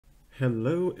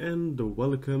Hello and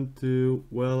welcome to,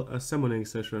 a summoning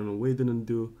session. We didn't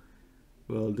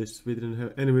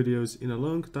have any videos in a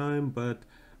long time, but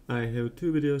I have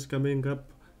two videos coming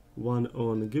up. One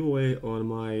on giveaway on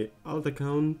my alt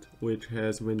account, which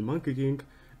has Wind Monkey King.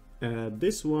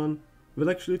 This one,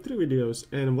 actually three videos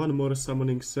and one more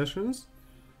summoning sessions.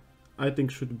 I think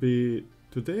should be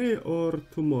today or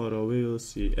tomorrow, we will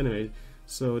see. Anyway,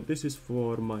 so this is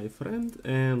for my friend,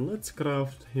 and let's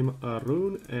craft him a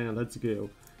rune and let's go.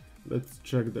 Let's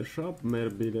check the shop,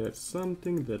 maybe there's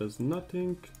something, there is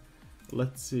nothing.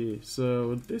 Let's see,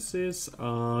 so this is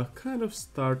a kind of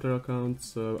starter account,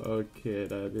 so okay,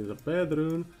 that is a bad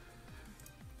rune.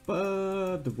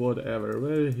 But whatever,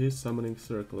 where is his summoning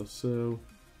circle? So,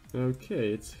 okay,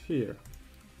 it's here.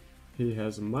 He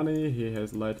has money, he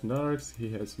has light and darks,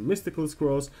 he has mystical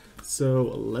scrolls. So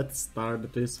let's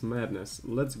start this madness.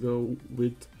 Let's go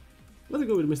with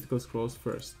mystical scrolls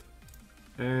first.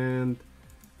 And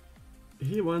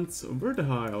he wants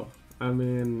Verdahile. I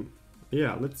mean,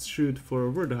 yeah, let's shoot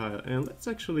for Verdahile and let's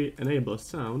actually enable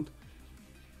sound.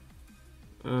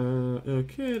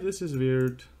 Okay, this is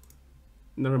weird.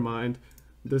 Never mind.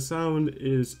 The sound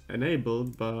is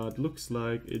enabled, but looks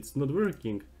like it's not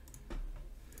working.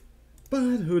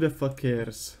 But who the fuck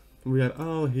cares? We are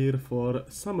all here for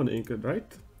summoning, right?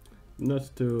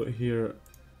 Not to hear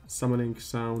summoning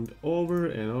sound over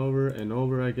and over and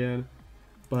over again.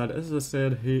 But as I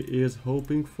said, he is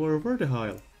hoping for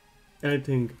Verdahile.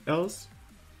 Anything else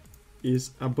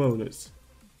is a bonus.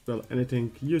 Well,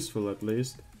 anything useful at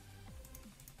least.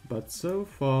 But so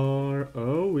far...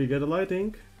 oh, we got a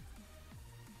lighting.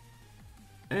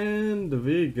 And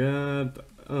we got...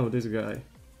 oh, this guy.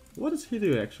 What does he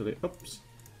do actually? Oops.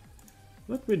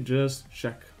 Let me just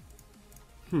check.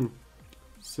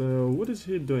 So what is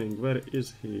he doing? Where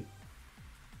is he?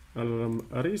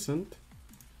 Recent.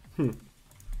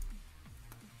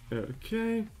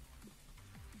 Okay.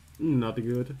 Not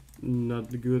good.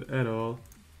 Not good at all.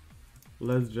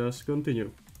 Let's just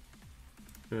continue.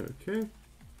 Okay.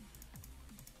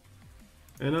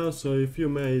 And also, if you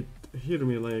may hear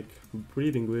me like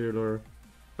breathing weird or...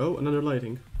 oh, another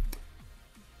lighting.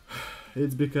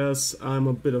 It's because I'm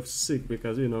a bit of sick,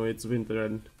 because you know it's winter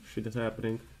and shit is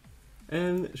happening.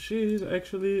 And she's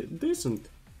actually decent.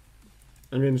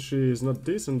 I mean, she's not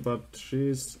decent, but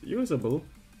she's usable.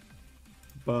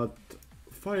 But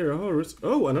Fire Horse...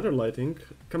 oh, another lighting.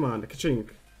 Come on,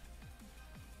 ka-chink.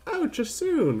 Oh,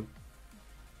 Chasun!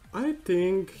 I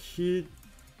think he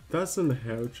doesn't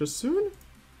have Chasun?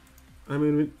 I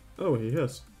mean, oh, he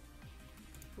has.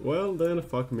 Well, then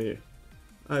fuck me.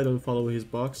 I don't follow his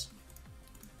box.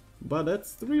 But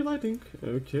that's three lighting.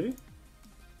 Okay.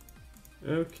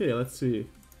 Okay, let's see.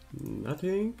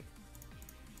 Nothing.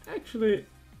 Actually,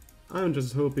 I'm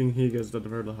just hoping he gets that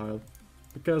Verdahile.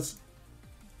 Because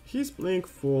he's playing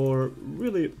for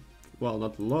really, well,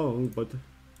 not long, but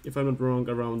if I'm not wrong,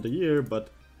 around the year,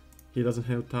 but he doesn't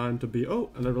have time to be,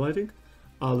 oh, another lighting,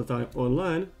 all the time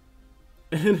online.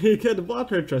 And he can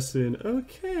water Chasun.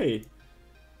 Okay.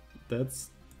 That's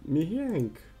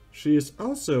Mihyang. She is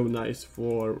also nice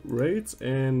for raids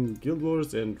and guild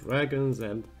wars and dragons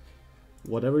and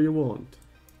whatever you want.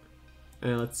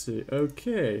 And let's see,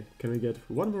 okay, can we get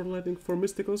one more lighting for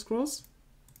mystical scrolls?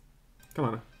 Come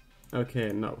on.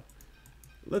 Okay, no.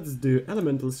 Let's do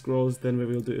elemental scrolls, then we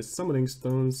will do summoning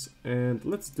stones, and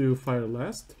let's do fire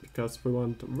last, because we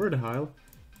want Verdahile.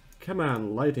 Come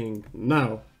on, lighting,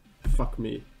 now! Fuck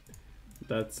me.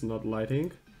 That's not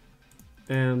lighting.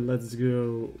 And let's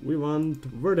go, we want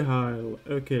Verdahile.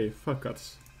 Okay, fuck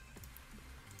us.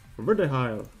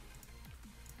 Verdahile.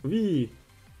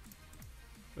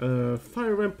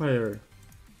 Fire Vampire.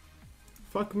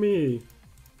 Fuck me.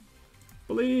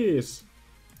 Please.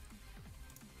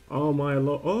 Oh my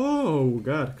lord. Oh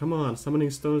god, come on.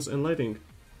 Summoning stones and lighting.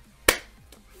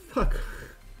 Fuck.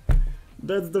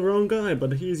 That's the wrong guy,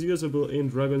 but he's usable in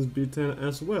Dragon's B10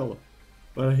 as well.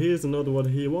 But he's not what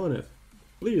he wanted.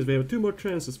 Please, we have two more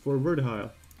chances for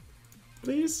Verdahile.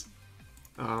 Please?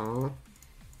 Aww.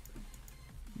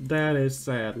 That is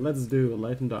sad. Let's do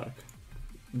light and dark.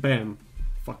 Bam.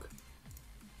 Fuck.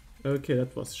 Okay,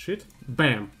 that was shit.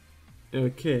 Bam.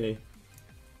 Okay.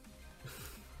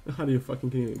 How do you fucking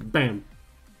kill me? Bam.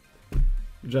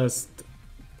 Just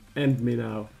end me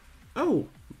now. Oh,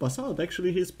 Basalt,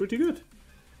 actually he's pretty good.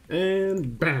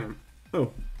 And bam.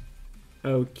 Oh.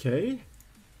 Okay.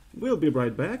 We'll be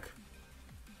right back.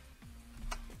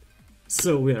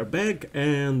 So we are back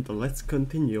and let's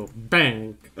continue.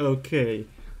 Bang! Okay.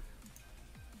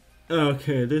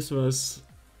 Okay, this was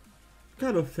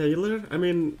kind of failure. I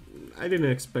mean, I didn't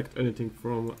expect anything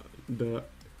from the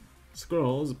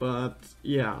scrolls, but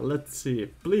yeah, let's see.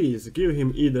 Please give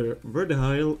him either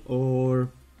Verdeheil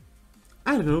or...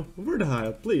 I don't know,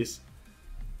 Verdeheil, please.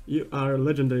 You are a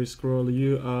legendary scroll,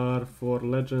 you are for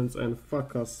legends, and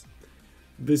fuck us.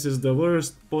 This is the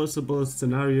worst possible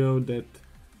scenario that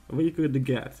we could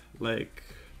get. Like,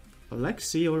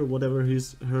 Lexi or whatever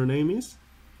her name is.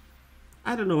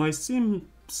 I don't know, I seen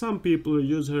some people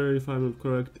use her, if I'm not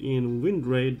correct, in Wind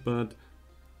Raid, but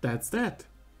that's that.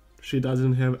 She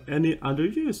doesn't have any other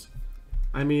use.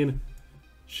 I mean,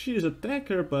 she's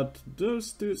attacker, but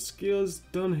those two skills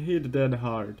don't hit that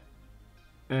hard.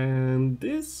 And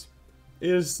this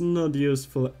is not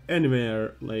useful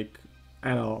anywhere, like,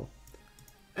 at all.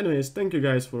 Anyways, thank you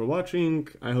guys for watching,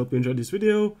 I hope you enjoyed this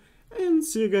video, and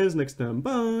see you guys next time,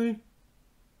 bye!